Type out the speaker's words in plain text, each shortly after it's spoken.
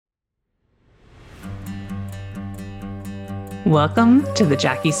Welcome to the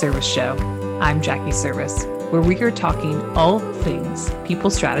Jackie Service Show. I'm Jackie Service, where we are talking all things people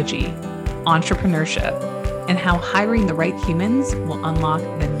strategy, entrepreneurship, and how hiring the right humans will unlock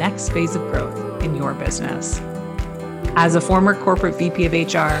the next phase of growth in your business. As a former corporate VP of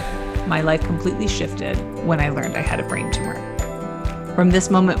HR, my life completely shifted when I learned I had a brain tumor. From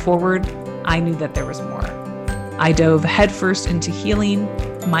this moment forward, I knew that there was more. I dove headfirst into healing,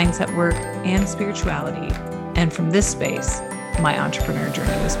 mindset work, and spirituality. And from this space, my entrepreneur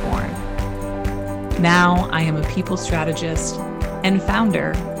journey was born. Now I am a people strategist and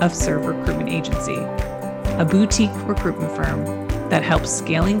founder of Serve Recruitment Agency, a boutique recruitment firm that helps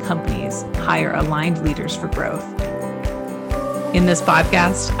scaling companies hire aligned leaders for growth. In this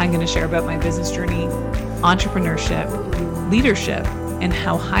podcast, I'm going to share about my business journey, entrepreneurship, leadership, and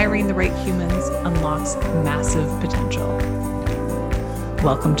how hiring the right humans unlocks massive potential.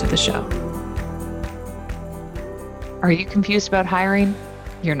 Welcome to the show. Are you confused about hiring?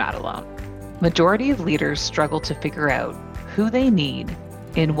 You're not alone. Majority of leaders struggle to figure out who they need,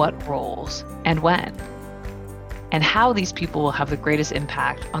 in what roles, and when, and how these people will have the greatest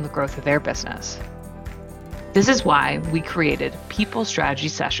impact on the growth of their business. This is why we created People Strategy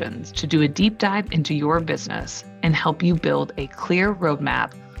Sessions to do a deep dive into your business and help you build a clear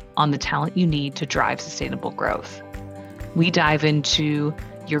roadmap on the talent you need to drive sustainable growth. We dive into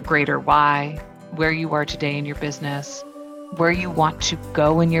your greater why, where you are today in your business, where you want to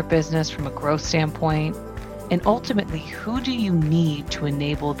go in your business from a growth standpoint, and ultimately, who do you need to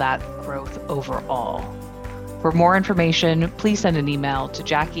enable that growth overall? For more information, please send an email to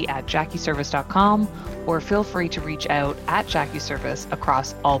jackie@jackieservice.com or feel free to reach out at Jackie Service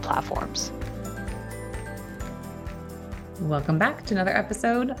across all platforms. Welcome back to another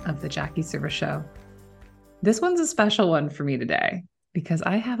episode of the Jackie Service Show. This one's a special one for me today because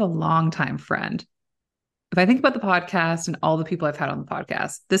I have a longtime friend. If I think about the podcast and all the people I've had on the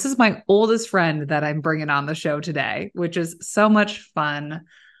podcast, this is my oldest friend that I'm bringing on the show today, which is so much fun.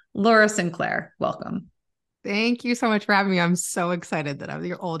 Laura Sinclair, welcome. Thank you so much for having me. I'm so excited that I'm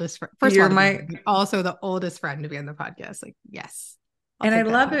your oldest friend. First of all, also the oldest friend to be on the podcast. Like, yes. And I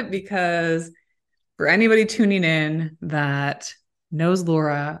love it because for anybody tuning in that knows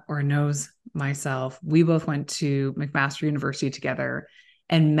Laura or knows myself, we both went to McMaster University together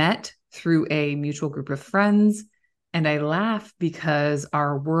and met through a mutual group of friends. And I laugh because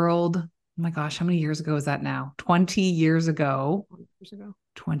our world, oh my gosh, how many years ago is that now? 20 years ago,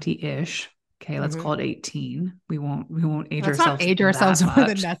 20-ish. Okay, let's call it 18. We won't age Let's ourselves. Not age ourselves more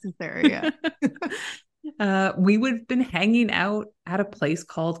than necessary. Yeah. We would have been hanging out at a place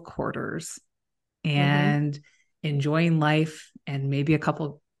called Quarters and enjoying life and maybe a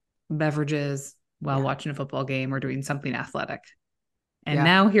couple beverages while watching a football game or doing something athletic. And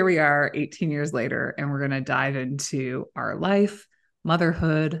now here we are 18 years later, and we're going to dive into our life,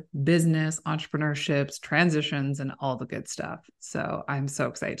 motherhood, business, entrepreneurships, transitions, and all the good stuff. So I'm so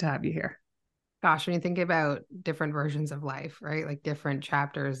excited to have you here. Gosh, when you think about different versions of life, right? Like different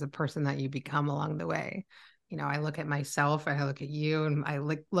chapters, the person that you become along the way. You know, I look at myself and I look at you and I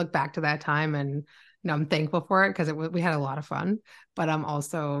look back to that time and, I'm thankful for it because we had a lot of fun, but I'm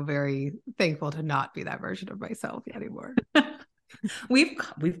also very thankful to not be that version of myself anymore. We've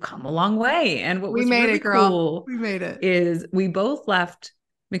come a long way. And what we made really it, girl. Cool we made it. Is we both left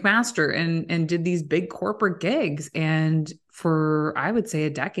McMaster and did these big corporate gigs. And for, I would say, a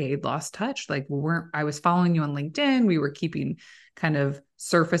decade, lost touch. Like I was following you on LinkedIn. We were keeping kind of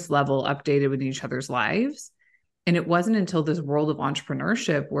surface level updated with each other's lives. And it wasn't until this world of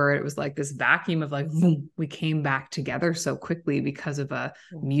entrepreneurship where it was like this vacuum of like, boom, we came back together so quickly because of a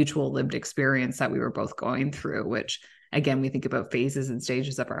mutual lived experience that we were both going through, which again, we think about phases and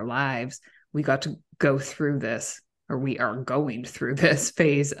stages of our lives. We got to go through this, or we are going through this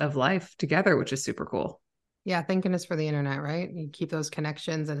phase of life together, which is super cool. Yeah. Thank goodness for the internet, right? You keep those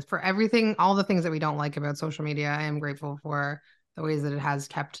connections, and for everything, all the things that we don't like about social media, I am grateful for the ways that it has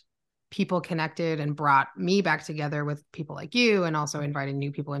kept people connected and brought me back together with people like you, and also inviting new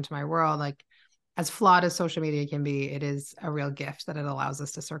people into my world. Like, as flawed as social media can be, it is a real gift that it allows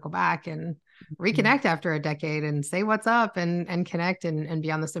us to circle back and reconnect after a decade and say what's up and connect and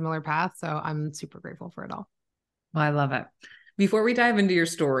be on the similar path. So I'm super grateful for it all. Well, I love it. Before we dive into your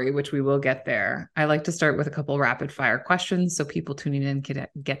story, which we will get there, I like to start with a couple rapid fire questions so people tuning in can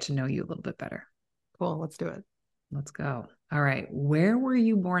get to know you a little bit better. Cool. Let's do it. Let's go. All right. Where were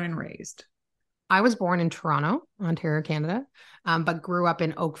you born and raised? I was born in Toronto, Ontario, Canada, but grew up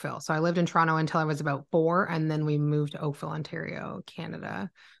in Oakville. So I lived in Toronto until I was about 4, and then we moved to Oakville, Ontario,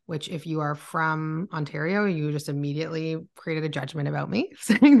 Canada. Which, if you are from Ontario, you just immediately created a judgment about me,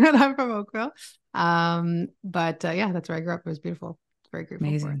 saying that I'm from Oakville. But yeah, that's where I grew up. It was beautiful. Very grateful for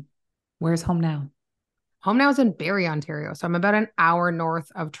it. Amazing. Where's home now? Home now is in Barrie, Ontario. So I'm about an hour north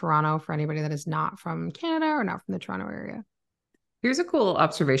of Toronto for anybody that is not from Canada or not from the Toronto area. Here's a cool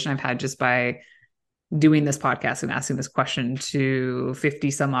observation I've had just by doing this podcast and asking this question to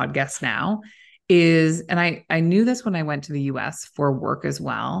 50 some odd guests now is, and I knew this when I went to the US for work as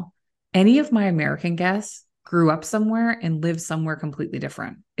well. Any of my American guests grew up somewhere and lived somewhere completely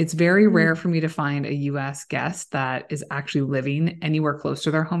different. It's very rare for me to find a US guest that is actually living anywhere close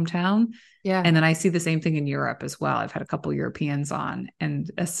to their hometown. Yeah. And then I see the same thing in Europe as well. I've had a couple Europeans on and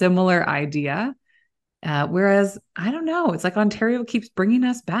a similar idea. Whereas I don't know, it's like Ontario keeps bringing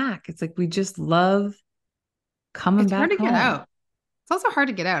us back. It's like we just love coming It's back hard to home. get out. It's also hard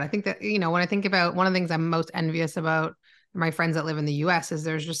to get out. I think that, when I think about one of the things I'm most envious about my friends that live in the US is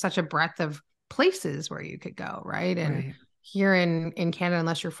there's just such a breadth of places where you could go, right? And here in Canada,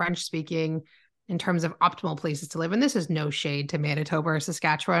 unless you're French speaking, in terms of optimal places to live, and this is no shade to Manitoba or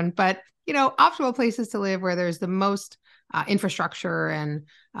Saskatchewan, but optimal places to live where there's the most infrastructure, and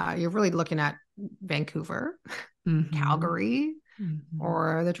you're really looking at Vancouver, Calgary,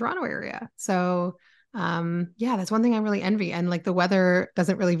 or the Toronto area. So yeah, that's one thing I really envy. And like the weather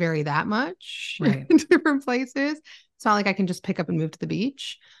doesn't really vary that much in different places. It's not like I can just pick up and move to the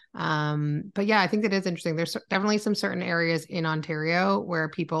beach. But yeah, I think that is interesting. There's definitely some certain areas in Ontario where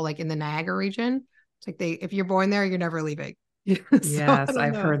people, like in the Niagara region, it's like if you're born there, you're never leaving. Yes,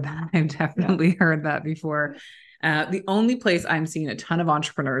 I've heard that. I've definitely heard that before. The only place I'm seeing a ton of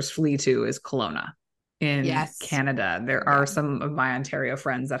entrepreneurs flee to is Kelowna in Canada. There are some of my Ontario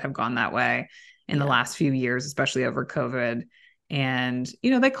friends that have gone that way in the last few years, especially over COVID. And,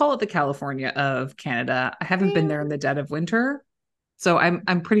 they call it the California of Canada. I haven't been there in the dead of winter. So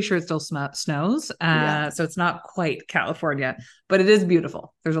I'm pretty sure it still snows. So it's not quite California, but it is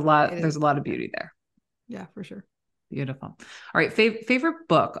beautiful. There's a lot of beauty there. Yeah, for sure. Beautiful. All right. Favorite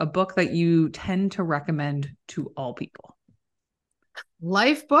book, a book that you tend to recommend to all people.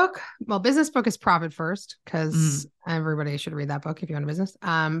 Life book. Well, business book is Profit First, because everybody should read that book if you own a business.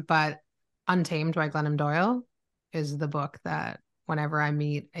 But Untamed by Glennon Doyle is the book that whenever I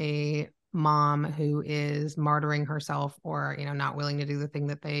meet a mom who is martyring herself or, not willing to do the thing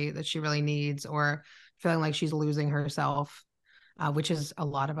that she really needs, or feeling like she's losing herself, which is a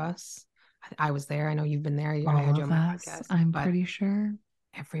lot of us. I was there. I know you've been there. I had you on my podcast. I'm pretty sure.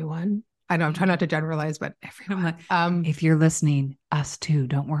 Everyone. I know I'm trying not to generalize, but everyone. If you're listening, us too,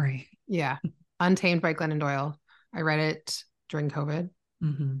 don't worry. Yeah. Untamed by Glennon Doyle. I read it during COVID.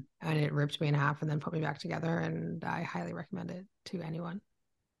 And it ripped me in half and then put me back together. And I highly recommend it to anyone.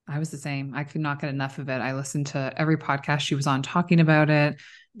 I was the same. I could not get enough of it. I listened to every podcast she was on talking about it,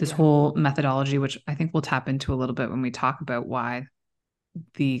 this whole methodology, which I think we'll tap into a little bit when we talk about why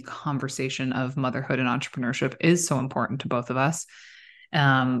the conversation of motherhood and entrepreneurship is so important to both of us.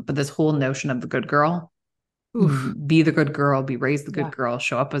 But this whole notion of the good girl, be the good girl, be raised the good girl,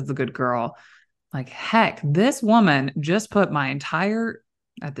 show up as the good girl. Like, heck, this woman just put my entire,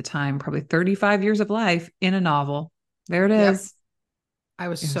 at the time, probably 35 years of life in a novel. There it is. I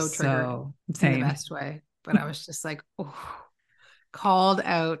was so triggered in the best way, but I was just like, called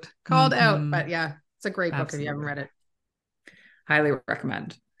out. But yeah, it's a great book if you haven't read it. Highly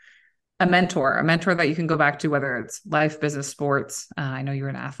recommend. A mentor that you can go back to, whether it's life, business, sports. I know you're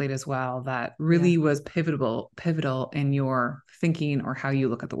an athlete as well. That really was pivotal in your thinking or how you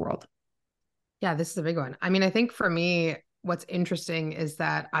look at the world. Yeah, this is a big one. I mean, I think for me, what's interesting is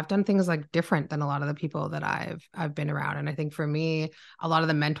that I've done things like different than a lot of the people that I've been around. And I think for me, a lot of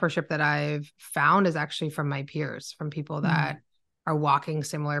the mentorship that I've found is actually from my peers, from people that are walking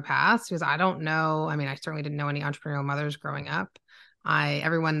similar paths. Because I don't know, I mean, I certainly didn't know any entrepreneurial mothers growing up.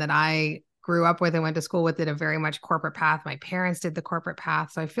 Everyone that I grew up with and went to school with did a very much corporate path. My parents did the corporate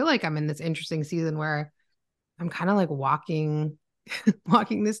path. So I feel like I'm in this interesting season where I'm kind of like walking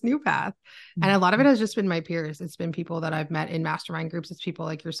this new path. And a lot of it has just been my peers. It's been people that I've met in mastermind groups. It's people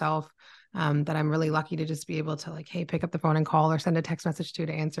like yourself that I'm really lucky to just be able to like, hey, pick up the phone and call or send a text message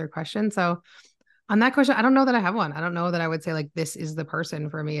to answer a question. So on that question, I don't know that I have one. I don't know that I would say like, this is the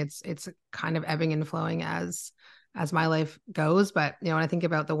person for me. It's kind of ebbing and flowing as my life goes. But, when I think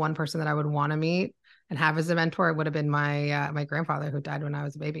about the one person that I would want to meet and have as a mentor, it would have been my grandfather, who died when I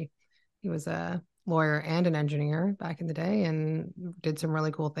was a baby. He was a lawyer and an engineer back in the day and did some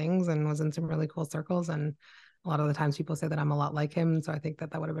really cool things and was in some really cool circles. And a lot of the times people say that I'm a lot like him. So I think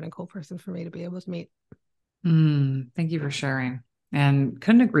that that would have been a cool person for me to be able to meet. Thank you for sharing. And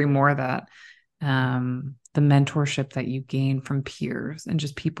couldn't agree more that the mentorship that you gain from peers and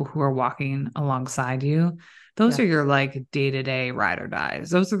just people who are walking alongside you, those Yeah. are your like day-to-day ride or dies.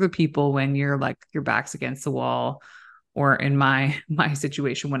 Those are the people when you're like your back's against the wall, or in my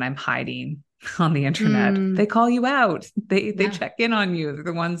situation when I'm hiding on the internet, they call you out. They Yeah, check in on you. They're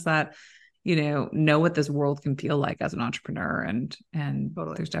the ones that know what this world can feel like as an entrepreneur, and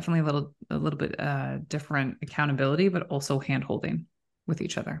totally. there's definitely a little bit different accountability, but also hand holding with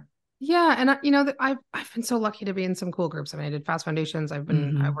each other. Yeah, and I've been so lucky to be in some cool groups. I mean, I did Fast Foundations. I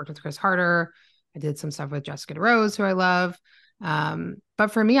Mm-hmm. worked with Chris Harder. I did some stuff with Jessica DeRose, who I love.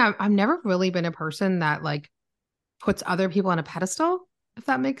 But for me, I've never really been a person that like puts other people on a pedestal, if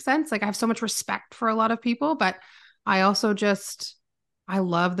that makes sense. Like I have so much respect for a lot of people, but I also just I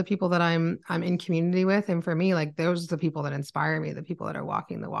love the people that I'm in community with. And for me, like those are the people that inspire me, the people that are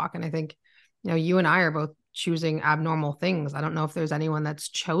walking the walk. And I think, you and I are both choosing abnormal things. I don't know if there's anyone that's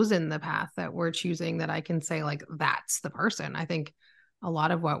chosen the path that we're choosing that I can say, like, that's the person. I think a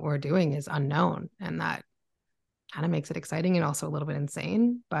lot of what we're doing is unknown. And that kind of makes it exciting and also a little bit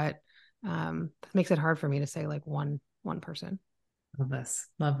insane. But that makes it hard for me to say like one person. Love this.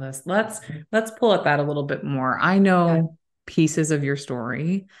 Love this. Let's pull at that a little bit more. I Yeah. know pieces of your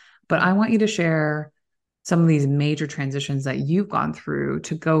story, but I want you to share some of these major transitions that you've gone through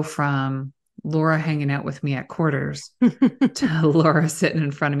to go from Laura hanging out with me at quarters to Laura sitting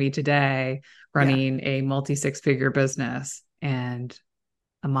in front of me today, Yeah. running a multi six-figure business and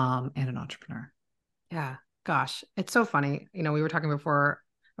a mom and an entrepreneur. Yeah. Gosh, it's so funny. We were talking before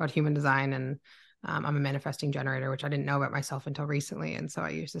about human design, and I'm a manifesting generator, which I didn't know about myself until recently. And so I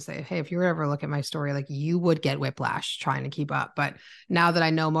used to say, hey, if you were ever look at my story, like you would get whiplash trying to keep up. But now that I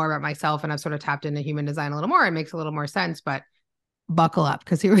know more about myself and I've sort of tapped into human design a little more, it makes a little more sense. But buckle up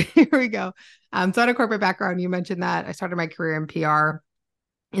because here we go. So I had a corporate background. You mentioned that I started my career in PR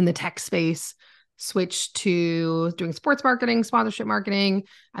in the tech space, switched to doing sports marketing, sponsorship marketing,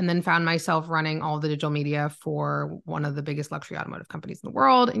 and then found myself running all the digital media for one of the biggest luxury automotive companies in the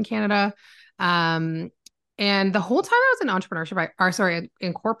world in Canada. Um, and the whole time I was in entrepreneurship,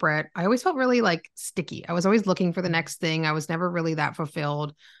 in corporate, I always felt really like sticky. I was always looking for the next thing. I was never really that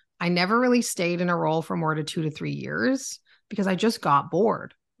fulfilled. I never really stayed in a role for more than 2 to 3 years because I just got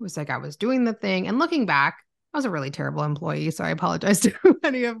bored. It was like I was doing the thing. And looking back, I was a really terrible employee, so I apologize to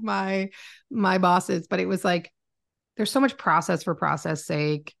any of my bosses, but it was like there's so much process for process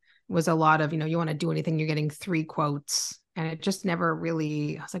sake. It was a lot of, you want to do anything, you're getting 3 quotes. And it just never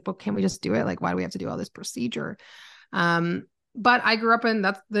really, I was like, well, can't we just do it? Like, why do we have to do all this procedure? But I grew up in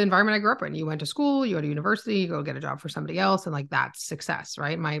that's the environment I grew up in. You went to school, you go to university, you go get a job for somebody else, and like that's success,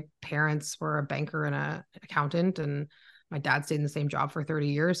 right? My parents were a banker and an accountant, and my dad stayed in the same job for 30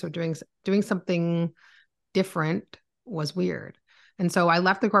 years. So doing something different was weird. And so I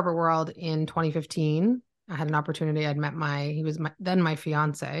left the corporate world in 2015. I had an opportunity. He was then my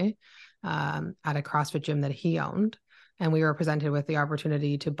fiance at a CrossFit gym that he owned. And we were presented with the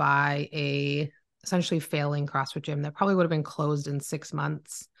opportunity to buy a essentially failing CrossFit gym that probably would have been closed in 6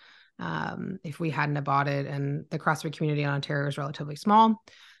 months if we hadn't have bought it. And the CrossFit community in Ontario is relatively small.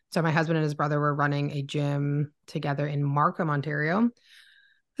 So my husband and his brother were running a gym together in Markham, Ontario.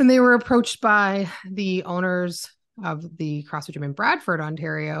 And they were approached by the owners of the CrossFit gym in Bradford,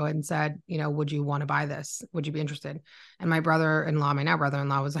 Ontario, and said, would you want to buy this? Would you be interested? And my brother-in-law, my now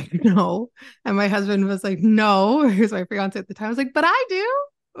brother-in-law, was like, no. And my husband was like, no. He was my fiance at the time. I was like, but I do.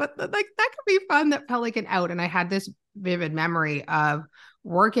 But like that could be fun. That felt like an out. And I had this vivid memory of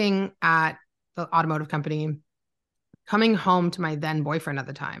working at the automotive company, coming home to my then boyfriend at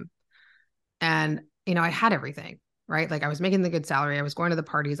the time. And, I had everything, right? Like I was making the good salary. I was going to the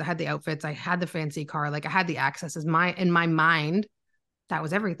parties. I had the outfits. I had the fancy car. Like I had the access in my mind. That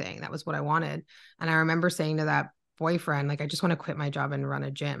was everything. That was what I wanted. And I remember saying to that boyfriend, like, I just want to quit my job and run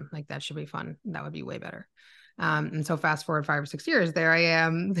a gym. Like that should be fun. That would be way better. And so fast forward 5 or 6 years, there I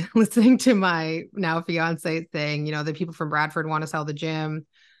am listening to my now fiance saying, the people from Bradford want to sell the gym,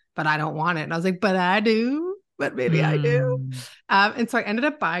 but I don't want it. And I was like, but I do, but maybe I do. Mm. And so I ended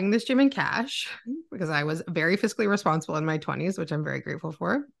up buying this gym in cash because I was very fiscally responsible in my 20s, which I'm very grateful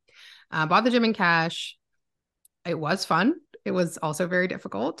for. Bought the gym in cash. It was fun. It was also very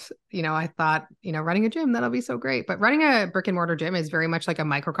difficult. I thought, running a gym, that'll be so great. But running a brick and mortar gym is very much like a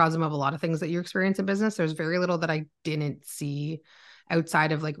microcosm of a lot of things that you experience in business. There's very little that I didn't see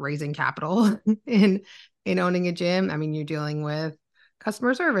outside of like raising capital in owning a gym. I mean, you're dealing with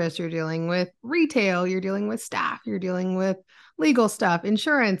customer service, you're dealing with retail, you're dealing with staff, you're dealing with legal stuff,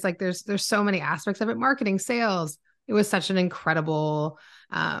 insurance. Like there's so many aspects of it, marketing, sales. It was such an incredible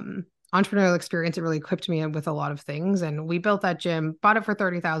entrepreneurial experience. It really equipped me with a lot of things. And we built that gym, bought it for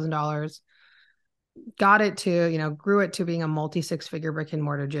 $30,000, got it to, grew it to being a multi six-figure brick and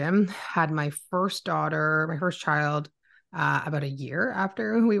mortar gym. Had my first daughter, my first child, about a year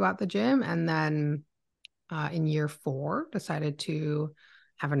after we bought the gym. And then in year 4, decided to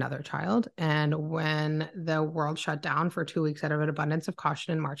have another child. And when the world shut down for 2 weeks out of an abundance of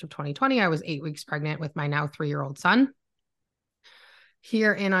caution in March of 2020, I was 8 weeks pregnant with my now 3-year-old son.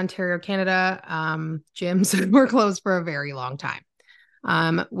 Here in Ontario, Canada, gyms were closed for a very long time.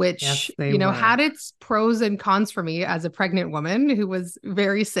 Which, Yes, had its pros and cons for me as a pregnant woman who was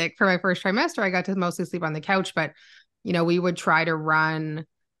very sick for my first trimester. I got to mostly sleep on the couch, but, we would try to run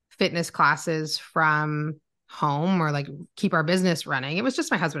fitness classes from home or like keep our business running. It was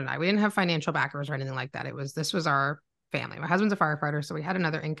just my husband and I. We didn't have financial backers or anything like that. This was our family. My husband's a firefighter, so we had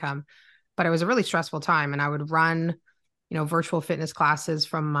another income, but it was a really stressful time. And I would run, virtual fitness classes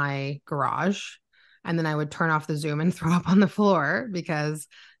from my garage. And then I would turn off the Zoom and throw up on the floor because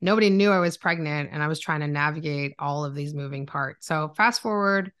nobody knew I was pregnant and I was trying to navigate all of these moving parts. So fast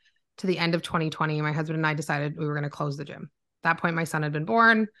forward to the end of 2020, my husband and I decided we were going to close the gym. At that point, my son had been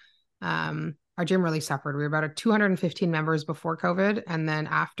born. Our gym really suffered. We were about 215 members before COVID. And then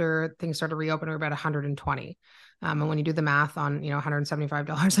after things started to reopen, we were about 120. And when you do the math on,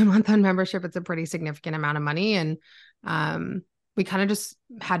 $175 a month on membership, it's a pretty significant amount of money. And we kind of just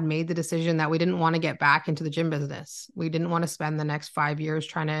had made the decision that we didn't want to get back into the gym business. We didn't want to spend the next 5 years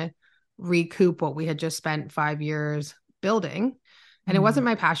trying to recoup what we had just spent 5 years building. And it wasn't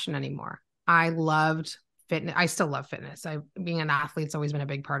my passion anymore. I loved fitness. I still love fitness. Being an athlete's always been a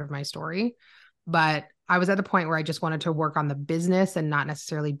big part of my story, but I was at the point where I just wanted to work on the business and not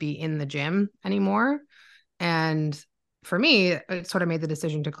necessarily be in the gym anymore. And for me, it sort of made the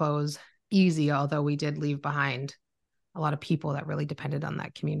decision to close easy, although we did leave behind a lot of people that really depended on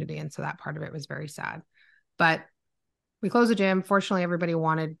that community. And so that part of it was very sad, but we closed the gym. Fortunately, everybody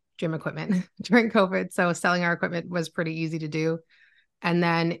wanted gym equipment during COVID. So selling our equipment was pretty easy to do. And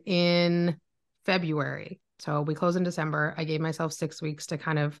then in February, so we closed in December, I gave myself 6 weeks to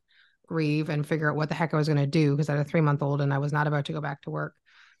kind of grieve and figure out what the heck I was going to do because I had a 3-month-old and I was not about to go back to work.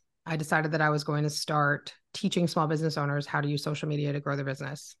 I decided that I was going to start teaching small business owners how to use social media to grow their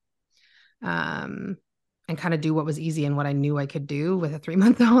business. And kind of do what was easy and what I knew I could do with a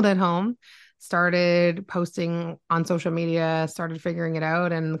 3-month-old at home. Started posting on social media, started figuring it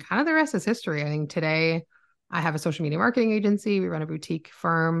out, and kind of the rest is history. I think today I have a social media marketing agency. We run a boutique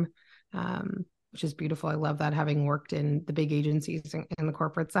firm, which is beautiful. I love that, having worked in the big agencies in the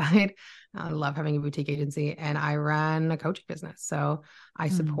corporate side. I love having a boutique agency, and I run a coaching business. So I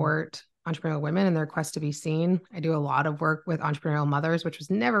support entrepreneurial women in their quest to be seen. I do a lot of work with entrepreneurial mothers, which was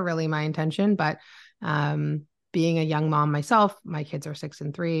never really my intention, but being a young mom myself, my kids are 6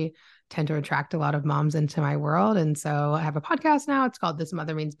 and 3, tend to attract a lot of moms into my world. And so I have a podcast now. It's called This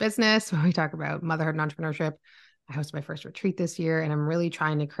Mother Means Business, where we talk about motherhood and entrepreneurship. I hosted my first retreat this year, and I'm really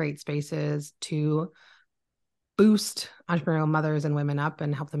trying to create spaces to boost entrepreneurial mothers and women up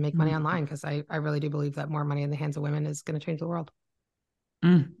and help them make money online. Because I really do believe that more money in the hands of women is going to change the world.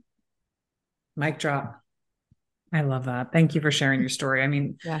 Mic drop. I love that. Thank you for sharing your story. I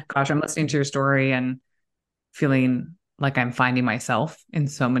mean, gosh, I'm listening to your story and feeling like I'm finding myself in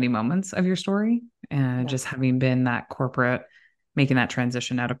so many moments of your story, and just having been that corporate, making that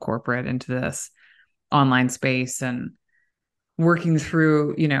transition out of corporate into this online space and working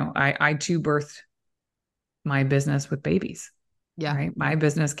through, I too birthed my business with babies. Yeah. Right. My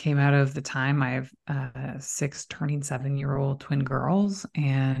business came out of the time I have 6 turning 7-year-old twin girls.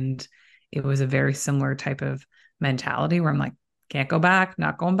 And it was a very similar type of mentality where I'm like, can't go back,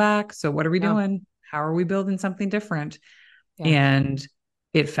 not going back. So what are we doing? How are we building something different? And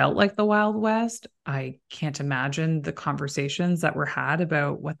it felt like the Wild West. I can't imagine the conversations that were had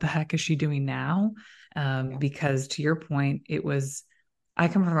about what the heck is she doing now? Because to your point, I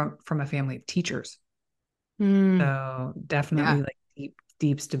come from a family of teachers. So definitely like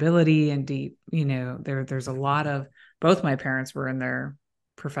deep stability and deep, there's a lot of, both my parents were in their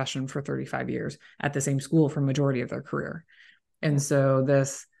profession for 35 years at the same school for majority of their career. And so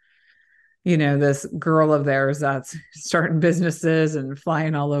this girl of theirs that's starting businesses and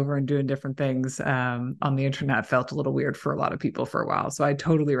flying all over and doing different things on the internet felt a little weird for a lot of people for a while. So I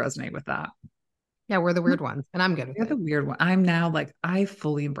totally resonate with that. Yeah, we're the weird ones, and I'm good with it. You're the weird one. I'm now like, I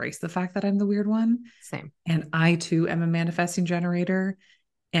fully embrace the fact that I'm the weird one. Same. And I too am a manifesting generator.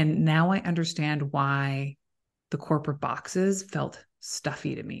 And now I understand why the corporate boxes felt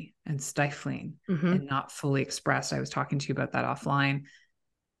stuffy to me and stifling Mm-hmm. and not fully expressed. I was talking to you about that offline.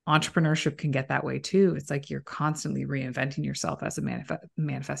 Entrepreneurship can get that way too. It's like you're constantly reinventing yourself as a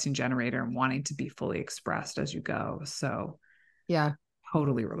manifesting generator and wanting to be fully expressed as you go. So Yeah.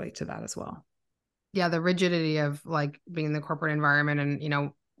 totally relate to that as well. Yeah. The rigidity of like being in the corporate environment.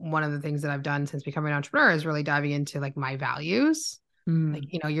 And, one of the things that I've done since becoming an entrepreneur is really diving into like my values. Like,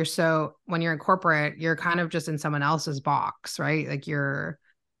 when you're in corporate, you're kind of just in someone else's box, right? Like you're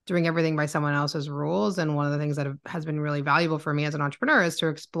doing everything by someone else's rules. And one of the things that has been really valuable for me as an entrepreneur is to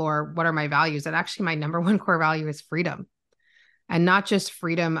explore what are my values. And actually, my number one core value is freedom, and not just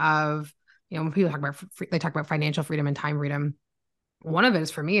freedom of, when people talk about, they talk about financial freedom and time freedom. One of it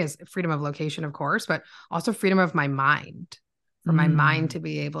is for me is freedom of location, of course, but also freedom of my mind, for my mind to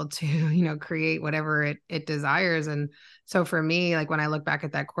be able to, create whatever it desires. And so for me, like when I look back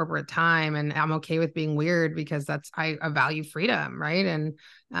at that corporate time, and I'm okay with being weird because I value freedom. Right. And,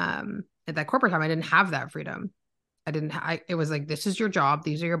 at that corporate time, I didn't have that freedom. It was like, this is your job.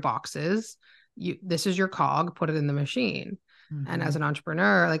 These are your boxes. This is your cog, put it in the machine. And as an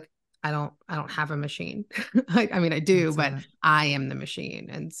entrepreneur, like, I don't have a machine. Like, I mean, I do, but I am the machine.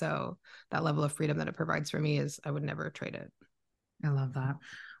 And so that level of freedom that it provides for me I would never trade it. I love that.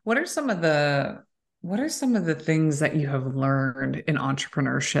 What are some of the things that you have learned in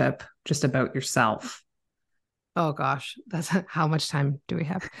entrepreneurship just about yourself? Oh gosh, that's how much time do we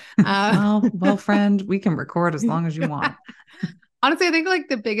have? Well, friend, we can record as long as you want. Honestly, I think like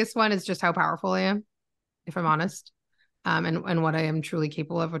the biggest one is just how powerful I am, if I'm honest. And what I am truly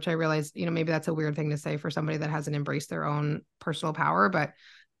capable of, which I realize, maybe that's a weird thing to say for somebody that hasn't embraced their own personal power. But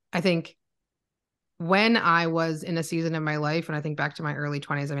I think when I was in a season of my life, and I think back to my early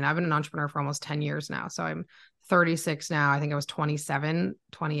 20s, I mean, I've been an entrepreneur for almost 10 years now. So I'm 36 now. I think I was 27,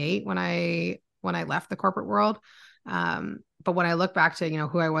 28 when I left the corporate world. But when I look back to,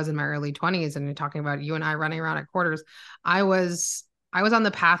 who I was in my early 20s, and you're talking about you and I running around at quarters, I was on the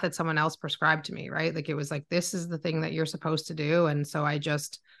path that someone else prescribed to me, right? Like it was like, this is the thing that you're supposed to do. And so I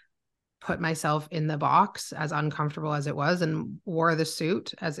just put myself in the box, as uncomfortable as it was, and wore the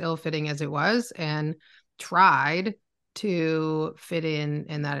suit as ill-fitting as it was, and tried to fit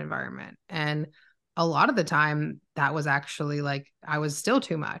in that environment. And a lot of the time that was actually like, I was still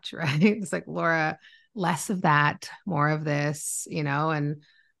too much, right? It's like, Laura, less of that, more of this, and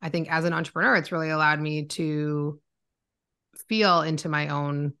I think as an entrepreneur, it's really allowed me to feel into my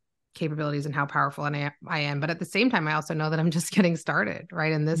own capabilities and how powerful I am. But at the same time, I also know that I'm just getting started,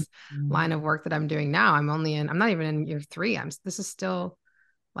 right? In this line of work that I'm doing now, I'm not even in year 3. This is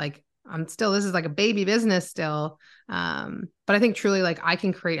like a baby business still. But I think truly, like, I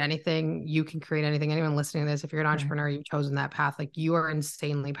can create anything. You can create anything. Anyone listening to this, if you're an entrepreneur, you've chosen that path, like you are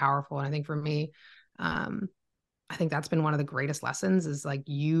insanely powerful. And I think for me, I think that's been one of the greatest lessons, is like,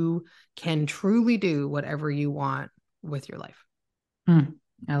 you can truly do whatever you want with your life.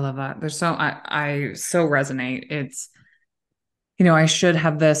 I love that. I so resonate. It's, I should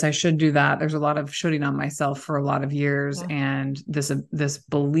have this, I should do that. There's a lot of shooting on myself for a lot of years. Yeah. And this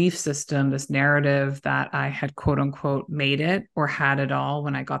belief system, this narrative that I had quote unquote made it or had it all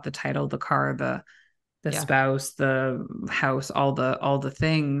when I got the title, the car, the spouse, the house, all the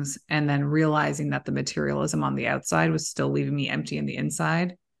things. And then realizing that the materialism on the outside was still leaving me empty in the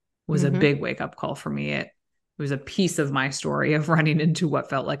inside was a big wake up call for me. It was a piece of my story of running into what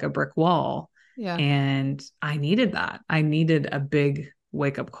felt like a brick wall. Yeah. And I needed that. I needed a big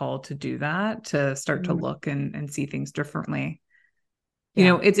wake up call to do that, to start to look and see things differently.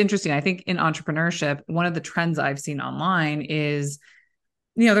 It's interesting. I think in entrepreneurship, one of the trends I've seen online is,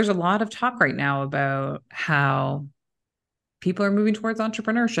 there's a lot of talk right now about how people are moving towards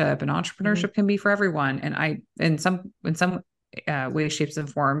entrepreneurship, and entrepreneurship can be for everyone. And in some ways, shapes,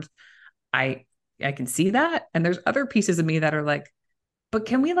 and forms, I can see that. And there's other pieces of me that are like, but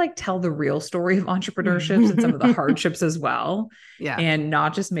can we like tell the real story of entrepreneurship and some of the hardships as well? Yeah. And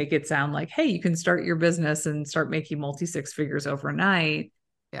not just make it sound like, hey, you can start your business and start making multi-six figures overnight.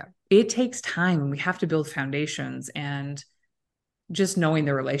 Yeah. It takes time. We have to build foundations, and just knowing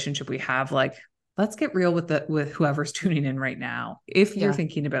the relationship we have, like, let's get real with whoever's tuning in right now. If you're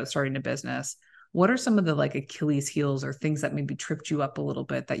thinking about starting a business, what are some of the like Achilles heels or things that maybe tripped you up a little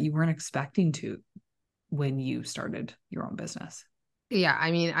bit that you weren't expecting to when you started your own business? Yeah.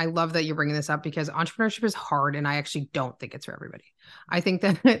 I mean, I love that you're bringing this up, because entrepreneurship is hard, and I actually don't think it's for everybody. I think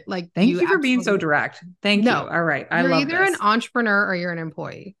that like, thank you for being so direct. Thank you. All right. I love You're either an entrepreneur or you're an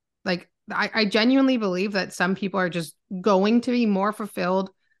employee. Like, I genuinely believe that some people are just going to be more fulfilled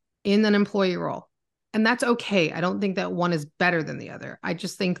in an employee role. And that's okay. I don't think that one is better than the other. I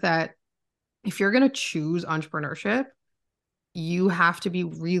just think that if you're going to choose entrepreneurship, you have to be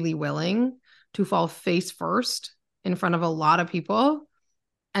really willing to fall face first in front of a lot of people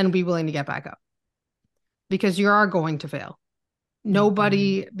and be willing to get back up, because you are going to fail.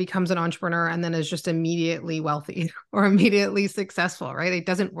 Nobody becomes an entrepreneur and then is just immediately wealthy or immediately successful, right? It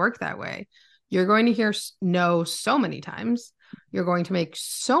doesn't work that way. You're going to hear no so many times. You're going to make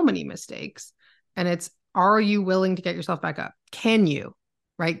so many mistakes. And it's, are you willing to get yourself back up? Can you,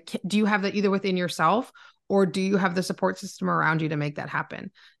 right? Do you have that either within yourself, or do you have the support system around you to make that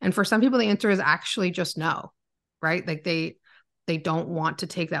happen? And for some people, the answer is actually just no, right? Like they don't want to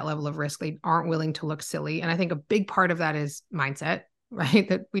take that level of risk. They aren't willing to look silly. And I think a big part of that is mindset, right?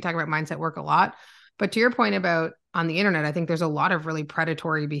 That we talk about mindset work a lot. But to your point about on the internet, I think there's a lot of really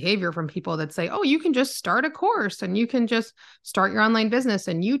predatory behavior from people that say, oh, you can just start a course and you can just start your online business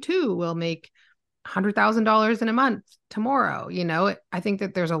and you too will make $100,000 in a month tomorrow. I think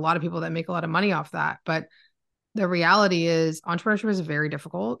that there's a lot of people that make a lot of money off that. But the reality is entrepreneurship is very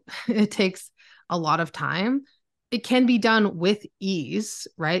difficult. It takes a lot of time. It can be done with ease,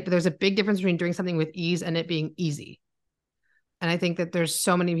 right? But there's a big difference between doing something with ease and it being easy. And I think that there's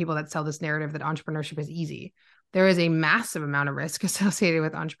so many people that sell this narrative that entrepreneurship is easy. There is a massive amount of risk associated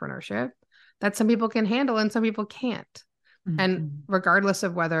with entrepreneurship that some people can handle and some people can't. And regardless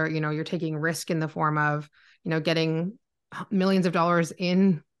of whether, you're taking risk in the form of, getting millions of dollars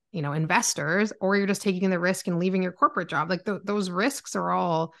in, investors, or you're just taking the risk and leaving your corporate job, like those risks are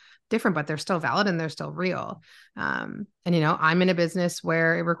all different, but they're still valid and they're still real. And, I'm in a business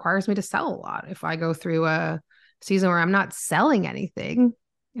where it requires me to sell a lot. If I go through a season where I'm not selling anything,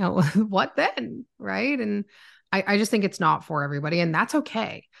 what then? Right. And I just think it's not for everybody, and that's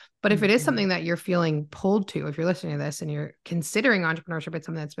okay. But if it is something that you're feeling pulled to, if you're listening to this and you're considering entrepreneurship, it's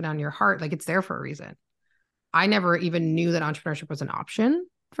something that's been on your heart, like it's there for a reason. I never even knew that entrepreneurship was an option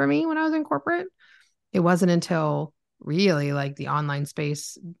for me when I was in corporate. It wasn't until really like the online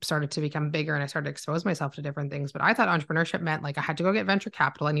space started to become bigger and I started to expose myself to different things. But I thought entrepreneurship meant like I had to go get venture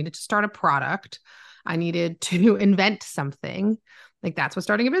capital. I needed to start a product. I needed to invent something. Like that's what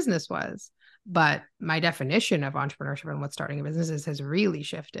starting a business was. But my definition of entrepreneurship and what starting a business is has really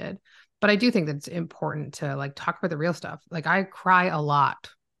shifted. But I do think that it's important to like talk about the real stuff. Like I cry a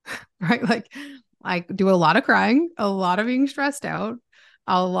lot, right? Like I do a lot of crying, a lot of being stressed out,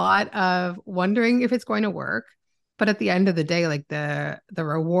 a lot of wondering if it's going to work. But at the end of the day, like the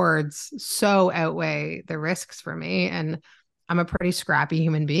rewards so outweigh the risks for me. And I'm a pretty scrappy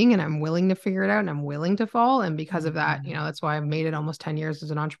human being and I'm willing to figure it out and I'm willing to fall. And because of that, that's why I've made it almost 10 years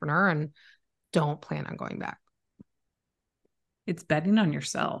as an entrepreneur and don't plan on going back. It's betting on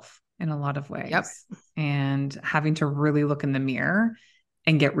yourself in a lot of ways. Yep. And having to really look in the mirror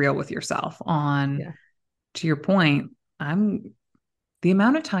and get real with yourself on, to your point, the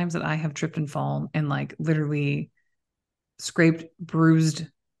amount of times that I have tripped and fallen and like literally scraped, bruised,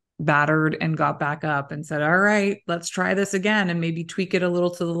 battered, and got back up and said, all right, let's try this again and maybe tweak it a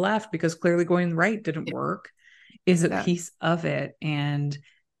little to the left because clearly going right didn't work is a piece of it. And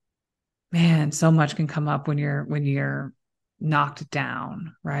man, so much can come up when you're knocked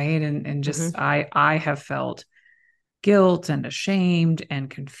down, right? And just I have felt guilt and ashamed and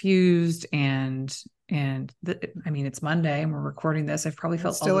confused I mean, it's Monday and we're recording this. I've probably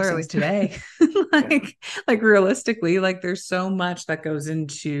felt all those things today. like realistically, like there's so much that goes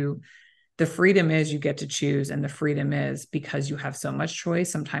into the freedom is you get to choose, and the freedom is because you have so much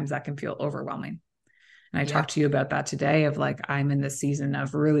choice. Sometimes that can feel overwhelming. And I talked to you about that today of like, I'm in this season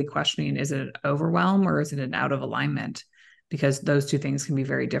of really questioning, is it an overwhelm or is it an out of alignment? Because those two things can be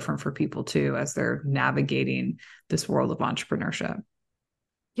very different for people too, as they're navigating this world of entrepreneurship.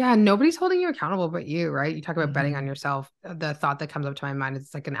 Yeah, nobody's holding you accountable but you, right? You talk about betting on yourself. The thought that comes up to my mind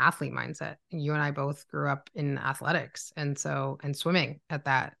is like an athlete mindset. You and I both grew up in athletics and swimming at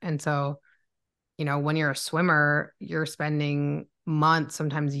that. And so, when you're a swimmer, you're spending months,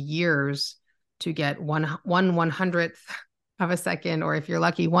 sometimes years to get one hundredth of a second, or if you're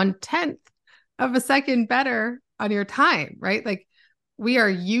lucky, 1/10 of a second better on your time, right? Like we are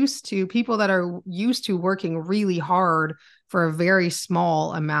used to people that are used to working really hard for a very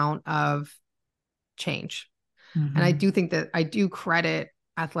small amount of change. And I do think that I do credit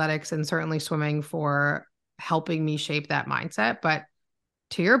athletics and certainly swimming for helping me shape that mindset. But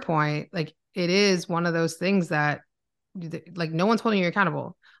to your point, like it is one of those things that like no one's holding you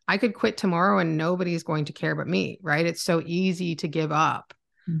accountable. I could quit tomorrow and nobody's going to care but me, right? It's so easy to give up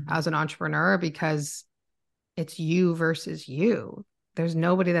as an entrepreneur because it's you versus you. There's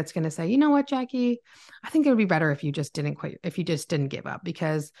nobody that's going to say, you know what, Jackie, I think it would be better if you just didn't quit, if you just didn't give up,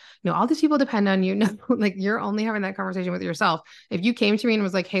 because all these people depend on you. No, like you're only having that conversation with yourself. If you came to me and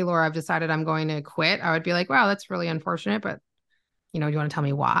was like, hey, Laura, I've decided I'm going to quit, I would be like, wow, that's really unfortunate, but Do you want to tell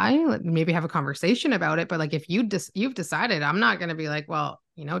me why? Maybe have a conversation about it. But like, if you've decided, I'm not going to be like, well,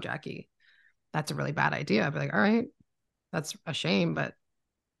 Jackie, that's a really bad idea. I'd be like, all right, that's a shame, but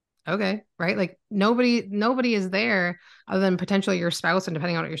okay. Right. Like nobody is there other than potentially your spouse. And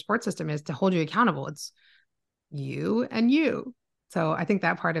depending on what your support system is, to hold you accountable. It's you and you. So I think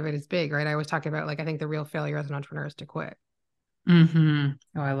that part of it is big, right? I always talk about, like, I think the real failure as an entrepreneur is to quit. Oh,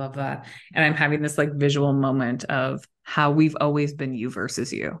 I love that. And I'm having this like visual moment of how we've always been you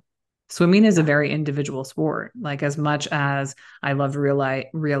versus you. Swimming is a very individual sport. Like, as much as I loved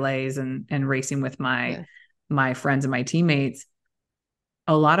relays and racing with Yeah. my friends and my teammates,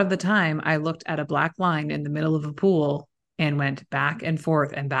 a lot of the time I looked at a black line in the middle of a pool and went back and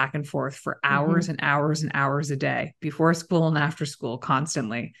forth for hours Mm-hmm. and hours and hours a day, before school and after school,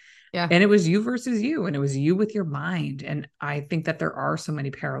 constantly. Yeah. And it was you versus you, and it was you with your mind. And I think that there are so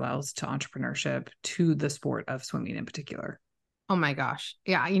many parallels to entrepreneurship, to the sport of swimming in particular. Oh my gosh.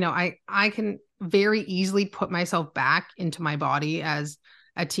 Yeah. I can very easily put myself back into my body as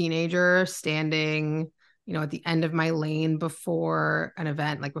a teenager standing, at the end of my lane before an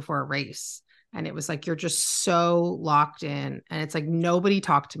event, like before a race. And it was like, you're just so locked in, and it's like, nobody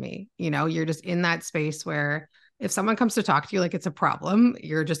talked to me. You're just in that space where if someone comes to talk to you, like it's a problem,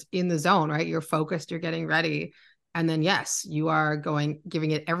 you're just in the zone, right? You're focused, you're getting ready. And then, yes, you are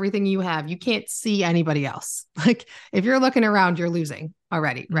giving it everything you have. You can't see anybody else. Like, if you're looking around, you're losing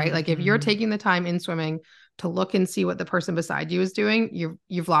already, right? Like, if you're Mm-hmm. taking the time in swimming to look and see what the person beside you is doing,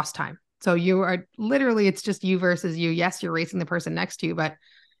 you've lost time. So you are literally, it's just you versus you. Yes, you're racing the person next to you, but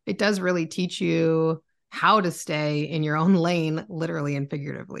it does really teach you how to stay in your own lane, literally and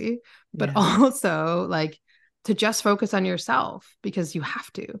figuratively, but Yeah. also like to just focus on yourself, because you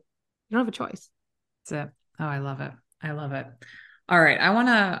have to. You don't have a choice. That's it. Oh, I love it. I love it. All right. I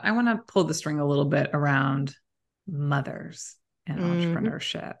wanna pull the string a little bit around mothers and Mm-hmm.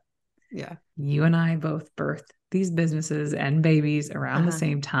 entrepreneurship. Yeah. You and I both birthed these businesses and babies around the Uh-huh.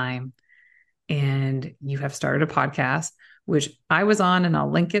 same time. And you have started a podcast, which I was on, and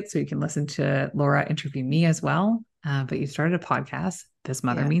I'll link it so you can listen to Laura interview me as well. But you started a podcast, This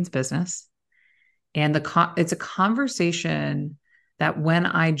Mother Yeah. Means Business. And it's a conversation that, when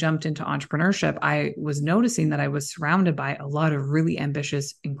I jumped into entrepreneurship, I was noticing that I was surrounded by a lot of really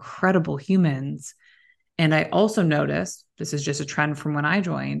ambitious, incredible humans. And I also noticed, this is just a trend from when I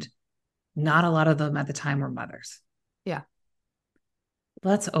joined, not a lot of them at the time were mothers. Yeah.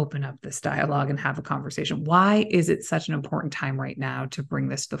 Let's open up this dialogue and have a conversation. Why is it such an important time right now to bring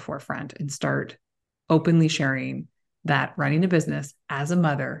this to the forefront and start openly sharing that running a business as a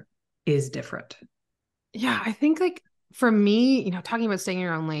mother is different? Yeah. I think, like, for me, talking about staying in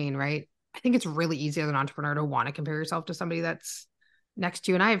your own lane, right? I think it's really easy as an entrepreneur to want to compare yourself to somebody that's next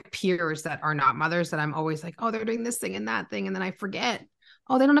to you. And I have peers that are not mothers that I'm always like, oh, they're doing this thing and that thing. And then I forget,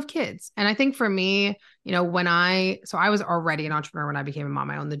 oh, they don't have kids. And I think for me, so I was already an entrepreneur when I became a mom.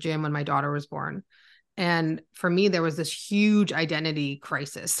 I owned the gym when my daughter was born. And for me, there was this huge identity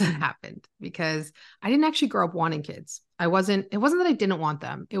crisis that happened because I didn't actually grow up wanting kids. It wasn't that I didn't want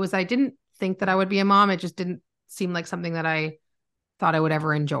them. It was, I didn't think that I would be a mom. It just didn't seem like something that I thought I would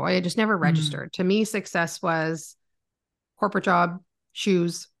ever enjoy. It just never Mm, registered. To me, success was corporate job,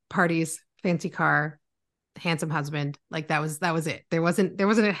 shoes, parties, fancy car, handsome husband. Like, that was it. There wasn't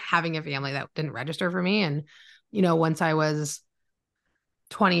having a family that didn't register for me. And once I was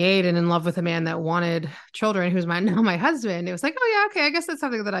 28 and in love with a man that wanted children, who's now my husband, it was like, oh yeah, okay, I guess that's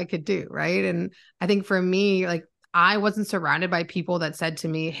something that I could do, right? And I think for me, like, I wasn't surrounded by people that said to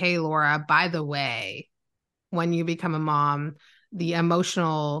me, hey Laura, by the way, when you become a mom, the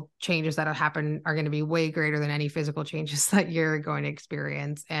emotional changes that happen are going to be way greater than any physical changes that you're going to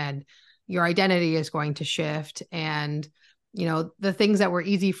experience. And your identity is going to shift. And, the things that were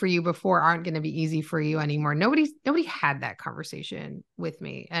easy for you before aren't going to be easy for you anymore. Nobody had that conversation with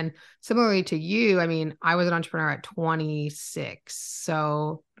me. And similarly to you, I mean, I was an entrepreneur at 26,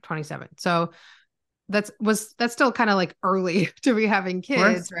 so 27. So that's still kind of like early to be having of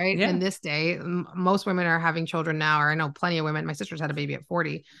course. kids, right? Yeah. In this day, most women are having children now, or I know plenty of women. My sister's had a baby at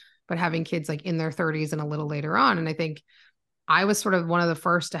 40, but having kids like in their 30s and a little later on. And I think I was sort of one of the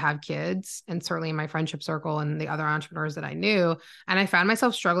first to have kids, and certainly in my friendship circle and the other entrepreneurs that I knew. And I found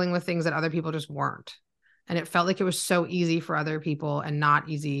myself struggling with things that other people just weren't. And it felt like it was so easy for other people and not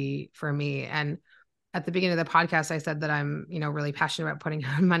easy for me. And at the beginning of the podcast, I said that I'm, really passionate about putting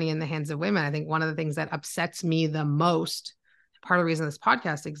money in the hands of women. I think one of the things that upsets me the most, part of the reason this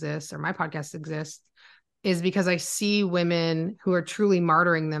podcast exists, or my podcast exists, is because I see women who are truly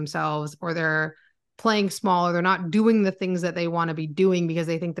martyring themselves, or they're playing small, or they're not doing the things that they want to be doing because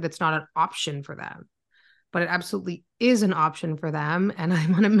they think that it's not an option for them. but it absolutely is an option for them. And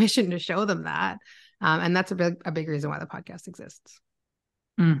I'm on a mission to show them that. And that's a big reason why the podcast exists.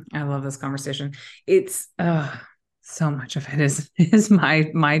 I love this conversation. It's so much of it is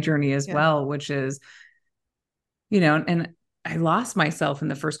my journey as well, which is, and I lost myself in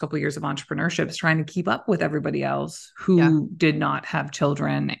the first couple of years of entrepreneurship trying to keep up with everybody else who did not have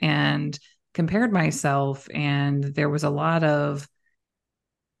children, and compared myself. And there was a lot of,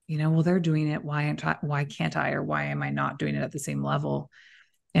 well, they're doing it. Why can't I? Or why am I not doing it at the same level?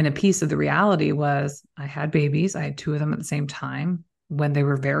 And a piece of the reality was I had babies. I had two of them at the same time. When they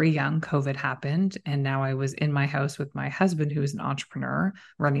were very young, COVID happened. And now I was in my house with my husband, who is an entrepreneur,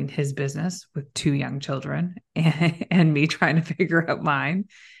 running his business with two young children, and me trying to figure out mine.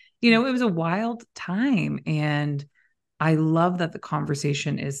 It was a wild time. And I love that the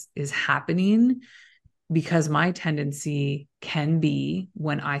conversation is happening, because my tendency can be,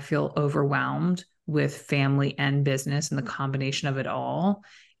 when I feel overwhelmed with family and business and the combination of it all,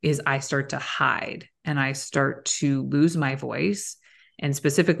 is I start to hide and I start to lose my voice. And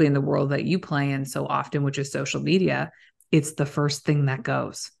specifically in the world that you play in so often, which is social media, it's the first thing that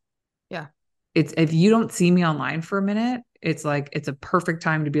goes. Yeah. It's, if you don't see me online for a minute, it's like, it's a perfect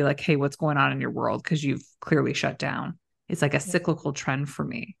time to be like, hey, what's going on in your world? Because you've clearly shut down. It's like a cyclical trend for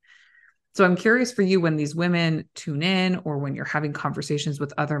me. So I'm curious for you, when these women tune in, or when you're having conversations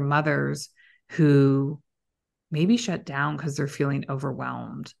with other mothers who maybe shut down because they're feeling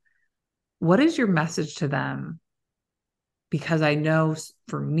overwhelmed, what is your message to them? Because I know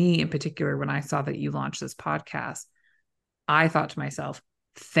for me in particular, when I saw that you launched this podcast, I thought to myself,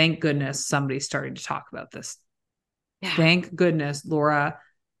 thank goodness somebody's starting to talk about this. Yeah. Thank goodness Laura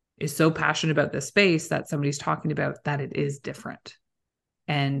is so passionate about this space that somebody's talking about that it is different.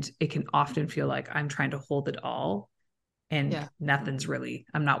 And it can often feel like I'm trying to hold it all, and nothing's really,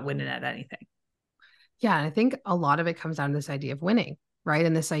 I'm not winning at anything. Yeah. And I think a lot of it comes down to this idea of winning, right?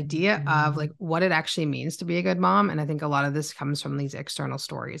 And this idea of like what it actually means to be a good mom. And I think a lot of this comes from these external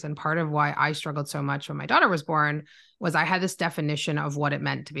stories. And part of why I struggled so much when my daughter was born was I had this definition of what it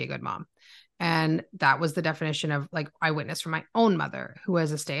meant to be a good mom. And that was the definition of, like, I witnessed from my own mother, who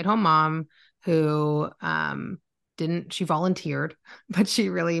was a stay-at-home mom, who she volunteered, but she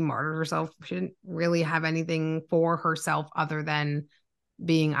really martyred herself. She didn't really have anything for herself other than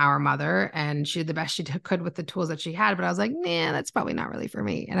being our mother. And she did the best she could with the tools that she had. But I was like, nah, that's probably not really for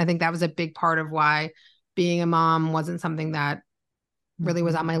me. And I think that was a big part of why being a mom wasn't something that really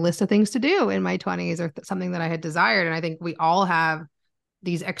was on my list of things to do in my 20s, or something that I had desired. And I think we all have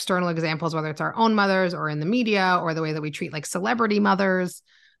these external examples, whether it's our own mothers or in the media, or the way that we treat like celebrity mothers,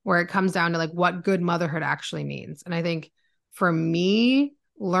 where it comes down to like what good motherhood actually means. And I think for me,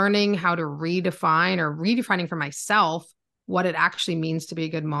 learning how to redefining for myself what it actually means to be a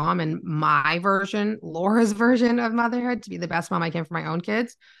good mom, and my version, Laura's version of motherhood, to be the best mom I can for my own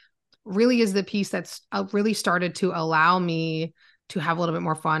kids, really is the piece that's really started to allow me to have a little bit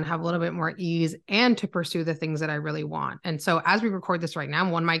more fun, have a little bit more ease, and to pursue the things that I really want. And so as we record this right now,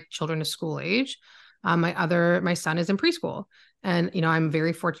 one of my children is school age. My son is in preschool. And, I'm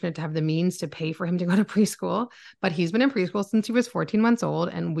very fortunate to have the means to pay for him to go to preschool, but he's been in preschool since he was 14 months old.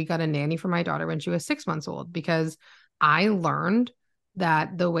 And we got a nanny for my daughter when she was 6 months old, because I learned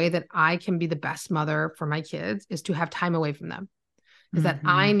that the way that I can be the best mother for my kids is to have time away from them. Is that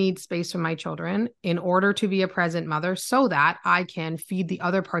I need space from my children in order to be a present mother, so that I can feed the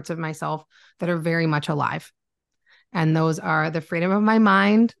other parts of myself that are very much alive. And those are the freedom of my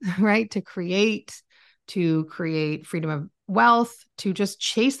mind, right? To create freedom of wealth, to just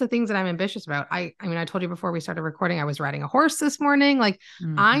chase the things that I'm ambitious about. I mean, I told you before we started recording, I was riding a horse this morning. Like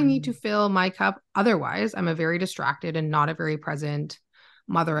I need to fill my cup. Otherwise, I'm a very distracted and not a very present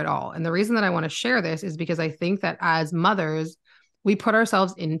mother at all. And the reason that I want to share this is because I think that as mothers, we put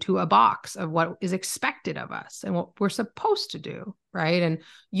ourselves into a box of what is expected of us and what we're supposed to do, right? And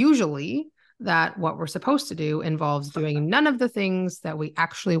usually that what we're supposed to do involves doing none of the things that we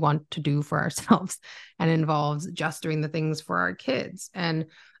actually want to do for ourselves, and involves just doing the things for our kids. And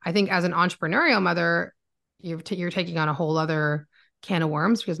I think as an entrepreneurial mother, you're taking on a whole other can of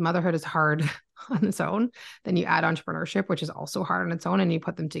worms, because motherhood is hard on its own. Then you add entrepreneurship, which is also hard on its own, and you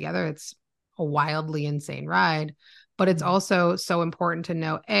put them together. It's a wildly insane ride. But it's also so important to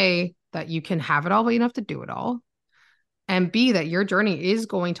know, A, that you can have it all, but you don't have to do it all. And B, that your journey is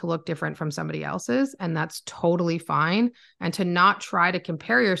going to look different from somebody else's, and that's totally fine. And to not try to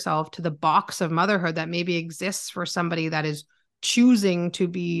compare yourself to the box of motherhood that maybe exists for somebody that is choosing to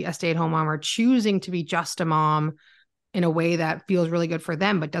be a stay-at-home mom, or choosing to be just a mom, in a way that feels really good for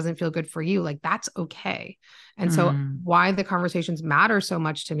them, but doesn't feel good for you. Like that's okay. And so Mm. why the conversations matter so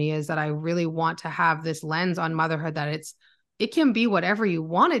much to me is that I really want to have this lens on motherhood that it can be whatever you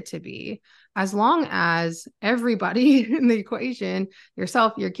want it to be, as long as everybody in the equation,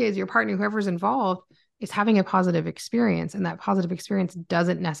 yourself, your kids, your partner, whoever's involved, is having a positive experience. And that positive experience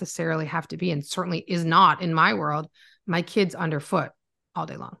doesn't necessarily have to be, and certainly is not in my world, my kids underfoot all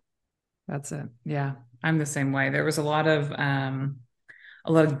day long. That's it. Yeah. I'm the same way. There was a lot of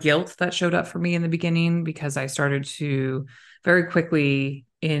guilt that showed up for me in the beginning because I started to very quickly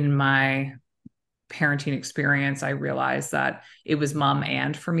in my parenting experience, I realized that it was mom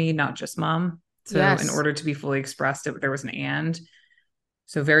and for me, not just mom. So in Yes. order to be fully expressed, there was an and.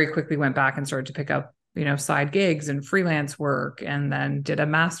 So very quickly went back and started to pick up, side gigs and freelance work, and then did a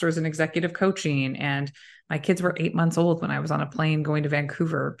master's in executive coaching. And my kids were 8 months old when I was on a plane going to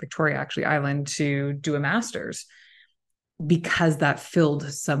Vancouver, Victoria, actually, Island, to do a master's because that filled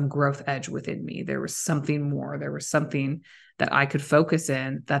some growth edge within me. There was something more. There was something that I could focus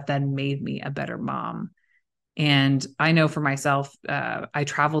in that then made me a better mom. And I know for myself, I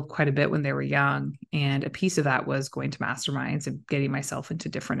traveled quite a bit when they were young. And a piece of that was going to masterminds and getting myself into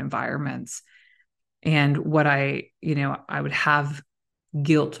different environments. And I would have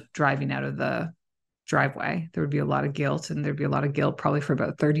guilt driving out of the driveway. There would be a lot of guilt, and there'd be a lot of guilt probably for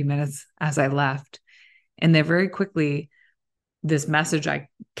about 30 minutes as I left. And then very quickly, this message I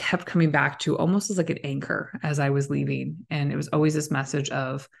kept coming back to almost as like an anchor as I was leaving. And it was always this message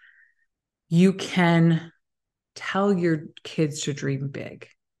of, you can tell your kids to dream big,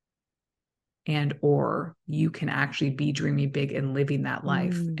 and or you can actually be dreaming big and living that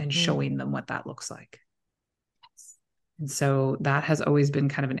life and Mm-hmm. showing them what that looks like. And so that has always been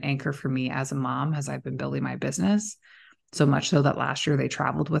kind of an anchor for me as a mom as I've been building my business. So much so that last year they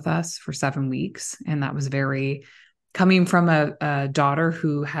traveled with us for 7 weeks. And that was very coming from a daughter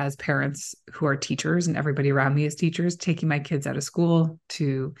who has parents who are teachers, and everybody around me is teachers, taking my kids out of school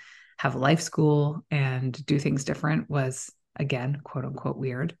to have life school and do things different was, again, quote unquote,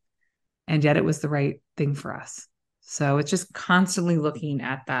 weird. And yet it was the right thing for us. So it's just constantly looking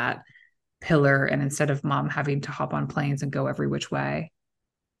at that pillar. And instead of mom having to hop on planes and go every which way,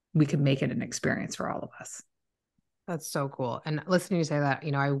 we could make it an experience for all of us. That's so cool. And listening to you say that,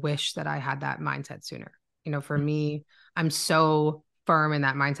 I wish that I had that mindset sooner. For me, I'm so firm in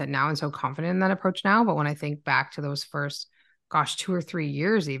that mindset now and so confident in that approach now. But when I think back to those first, 2 or 3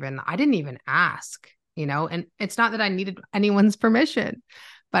 years, even, I didn't even ask, and it's not that I needed anyone's permission,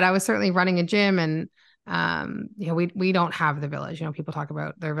 but I was certainly running a gym, and we don't have the village. People talk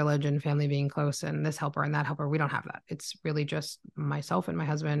about their village and family being close and this helper and that helper. We don't have that. It's really just myself and my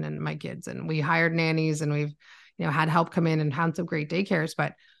husband and my kids. And we hired nannies, and we've, had help come in and had some great daycares,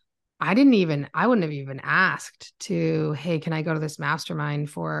 but I wouldn't have even asked to, hey, can I go to this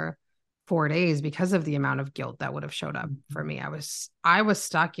mastermind for 4 days, because of the amount of guilt that would have showed up for me. I was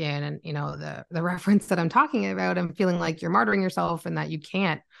stuck in, and the reference that I'm talking about, I'm feeling like you're martyring yourself and that you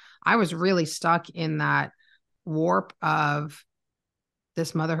can't. I was really stuck in that warp of,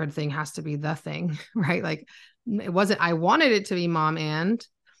 this motherhood thing has to be the thing, right? Like, it wasn't, I wanted it to be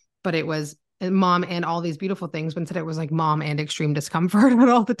but it was mom and all these beautiful things, but instead it was like mom and extreme discomfort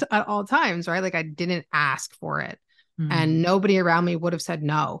at all times, right? Like, I didn't ask for it. And nobody around me would have said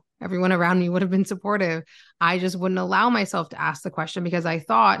no. Everyone around me would have been supportive. I just wouldn't allow myself to ask the question, because I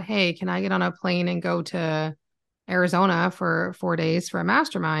thought, hey, can I get on a plane and go to Arizona for 4 days for a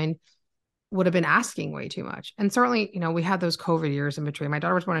mastermind? Would have been asking way too much. And certainly, we had those COVID years in between. My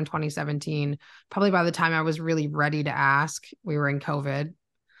daughter was born in 2017. Probably by the time I was really ready to ask, we were in COVID.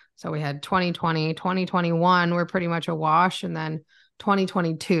 So we had 2020, 2021 were pretty much a wash. And then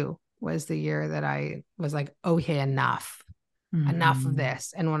 2022 was the year that I was like, okay, enough of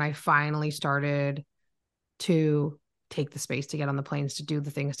this. And when I finally started to take the space to get on the planes, to do the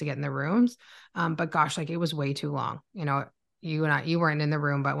things, to get in the rooms. But gosh, like, it was way too long. You weren't in the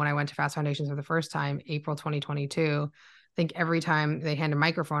room, but when I went to Fast Foundations for the first time, April 2022, I think every time they hand a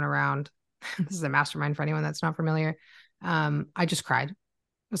microphone around, this is a mastermind for anyone that's not familiar, I just cried. It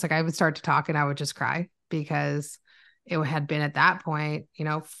was like I would start to talk and I would just cry, because it had been at that point,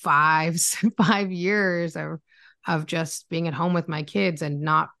 5 years of just being at home with my kids and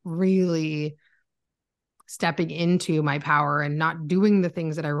not really stepping into my power and not doing the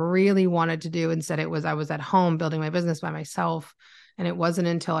things that I really wanted to do. Instead, I was at home building my business by myself. And it wasn't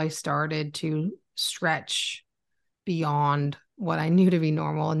until I started to stretch beyond what I knew to be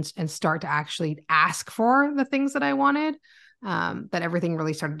normal and start to actually ask for the things that I wanted, that everything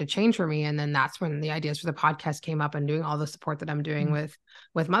really started to change for me. And then that's when the ideas for the podcast came up, and doing all the support that I'm doing with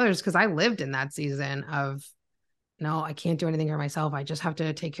mothers, because I lived in that season of, no, I can't do anything for myself. I just have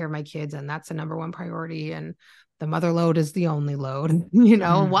to take care of my kids. And that's the number one priority. And the mother load is the only load,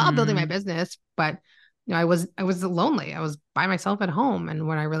 while building my business. But I was lonely. I was by myself at home. And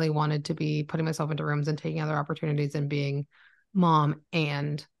when I really wanted to be putting myself into rooms and taking other opportunities and being mom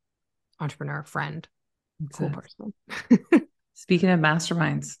and entrepreneur, friend, cool person. Speaking of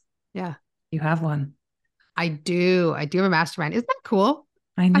masterminds. Yeah. You have one. I do have a mastermind. Isn't that cool?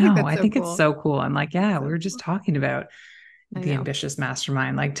 I know. I think it's so cool. I'm like, yeah, we were just talking about the ambitious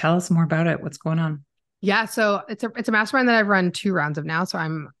mastermind. Like, tell us more about it. What's going on? Yeah. So it's a mastermind that I've run 2 rounds of now. So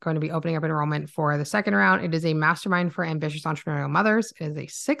I'm going to be opening up enrollment for the second round. It is a mastermind for ambitious entrepreneurial mothers. It is a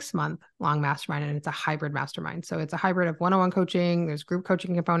 6-month long mastermind, and it's a hybrid mastermind. So it's a hybrid of one-on-one coaching. There's group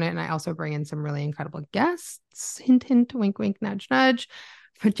coaching component. And I also bring in some really incredible guests. Hint, hint, wink, wink, nudge, nudge.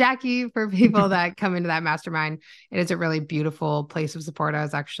 For Jackie, for people that come into that mastermind, it is a really beautiful place of support. I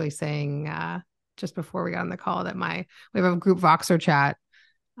was actually saying just before we got on the call that we have a group Voxer chat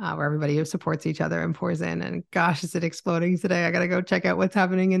where everybody supports each other and pours in. And gosh, is it exploding today? I got to go check out what's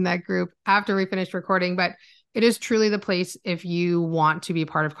happening in that group after we finish recording. But it is truly the place if you want to be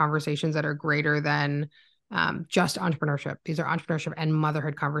part of conversations that are greater than just entrepreneurship. These are entrepreneurship and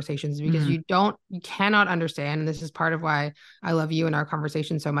motherhood conversations, because you cannot understand. And this is part of why I love you and our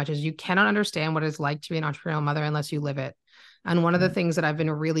conversation so much, is you cannot understand what it's like to be an entrepreneurial mother unless you live it. And one of the things that I've been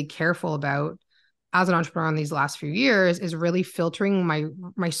really careful about as an entrepreneur in these last few years is really filtering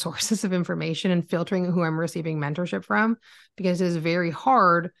my sources of information and filtering who I'm receiving mentorship from, because it is very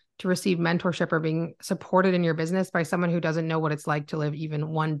hard to receive mentorship or being supported in your business by someone who doesn't know what it's like to live even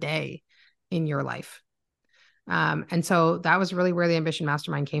one day in your life. And so that was really where the Ambition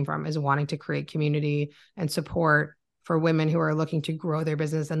Mastermind came from, is wanting to create community and support for women who are looking to grow their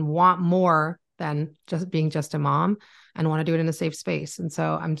business and want more than just being a mom, and want to do it in a safe space. And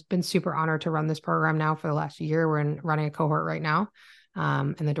so I've been super honored to run this program now for the last year. We're running a cohort right now.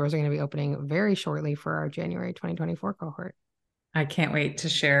 And the doors are going to be opening very shortly for our January 2024 cohort. I can't wait to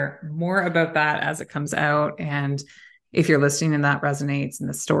share more about that as it comes out. And if you're listening and that resonates and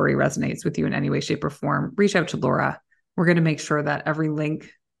the story resonates with you in any way, shape, or form, reach out to Laura. We're going to make sure that every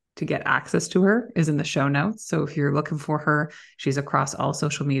link to get access to her is in the show notes. So if you're looking for her, she's across all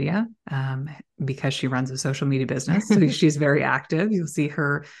social media because she runs a social media business. So she's very active. You'll see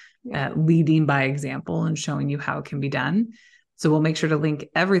her leading by example and showing you how it can be done. So we'll make sure to link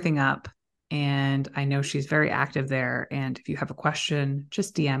everything up. And I know she's very active there. And if you have a question,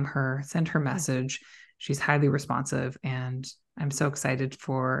 just DM her, send her message. She's highly responsive. And I'm so excited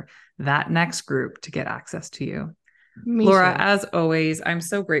for that next group to get access to you. Laura, as always, I'm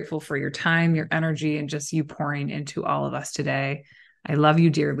so grateful for your time, your energy, and just you pouring into all of us today. I love you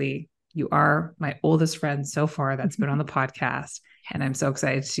dearly. You are my oldest friend so far that's been on the podcast, and I'm so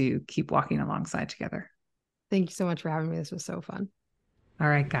excited to keep walking alongside together. Thank you so much for having me. This was so fun. All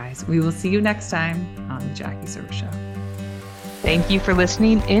right, guys, we will see you next time on the Jackie Service Show. Thank you for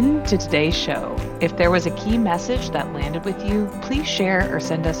listening in to today's show. If there was a key message that landed with you, please share or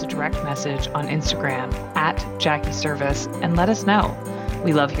send us a direct message on Instagram @JackieService and let us know.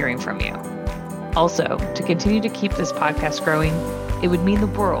 We love hearing from you. Also, to continue to keep this podcast growing, it would mean the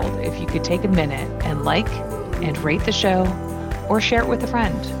world if you could take a minute and like and rate the show or share it with a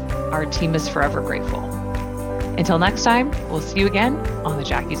friend. Our team is forever grateful. Until next time, we'll see you again on the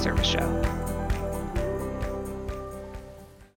Jackie Service Show.